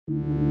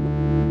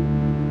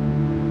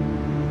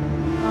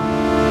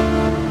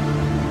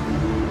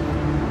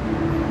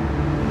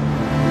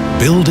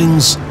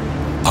Buildings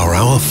are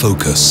our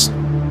focus. We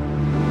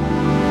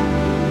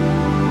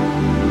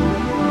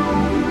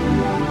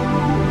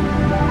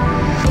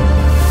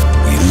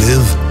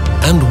live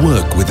and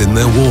work within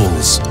their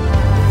walls.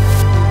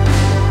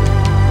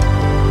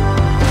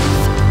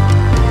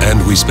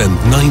 And we spend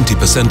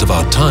 90% of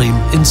our time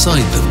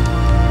inside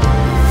them.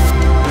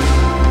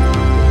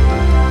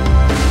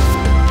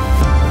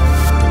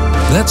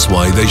 That's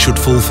why they should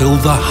fulfill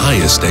the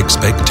highest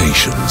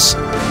expectations.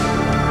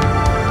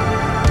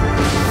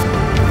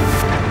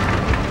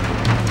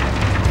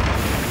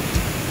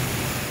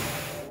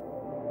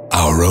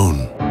 Our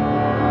own.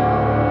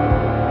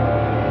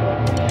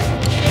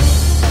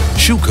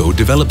 Schüco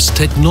develops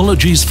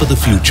technologies for the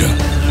future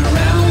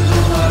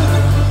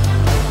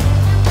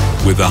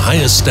with the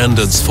highest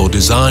standards for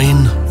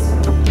design,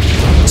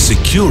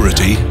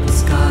 security,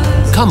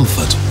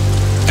 comfort,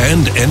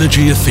 and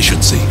energy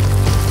efficiency.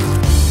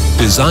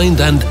 Designed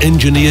and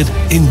engineered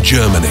in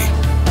Germany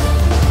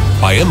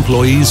by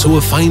employees who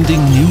are finding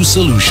new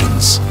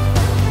solutions.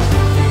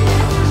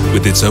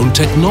 With its own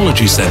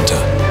technology center,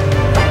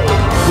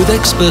 with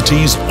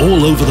expertise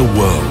all over the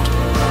world.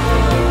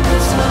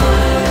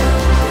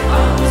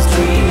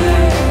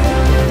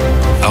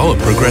 Our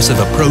progressive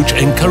approach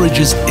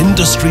encourages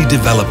industry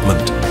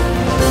development.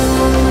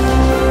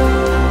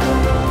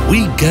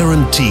 We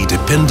guarantee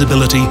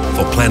dependability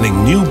for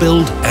planning new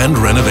build and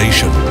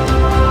renovation.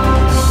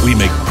 We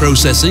make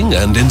processing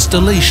and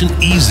installation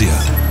easier.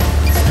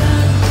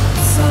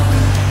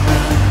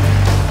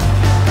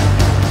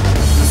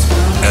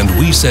 And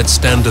we set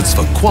standards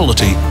for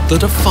quality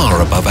that are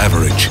far above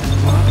average.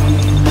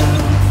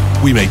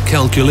 We make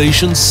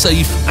calculations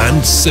safe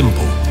and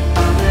simple.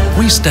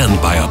 We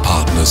stand by our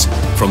partners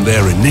from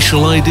their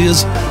initial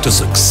ideas to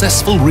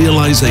successful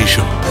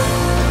realization,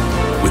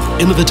 with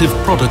innovative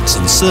products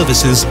and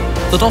services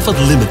that offer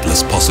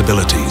limitless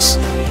possibilities.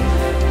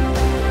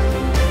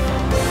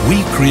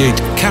 We create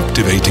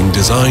captivating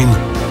design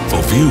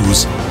for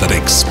views that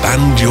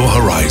expand your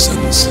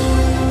horizons.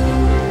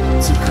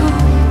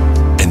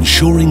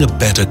 Ensuring a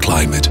better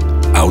climate,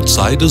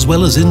 outside as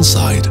well as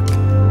inside.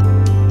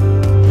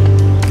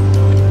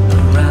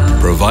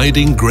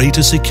 Providing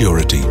greater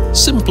security,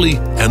 simply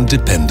and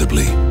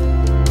dependably.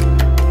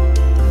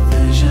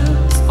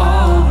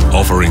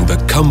 Offering the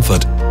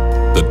comfort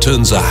that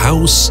turns a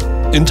house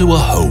into a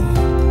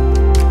home.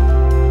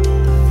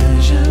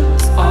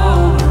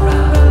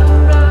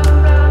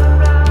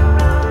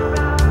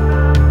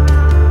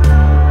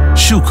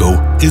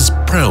 Schüco is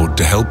proud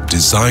to help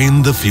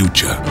design the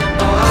future.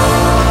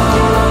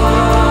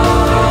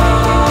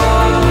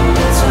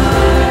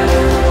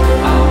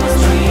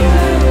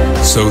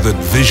 So that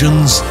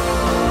visions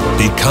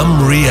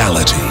become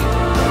reality.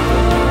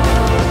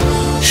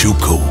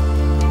 Schüco.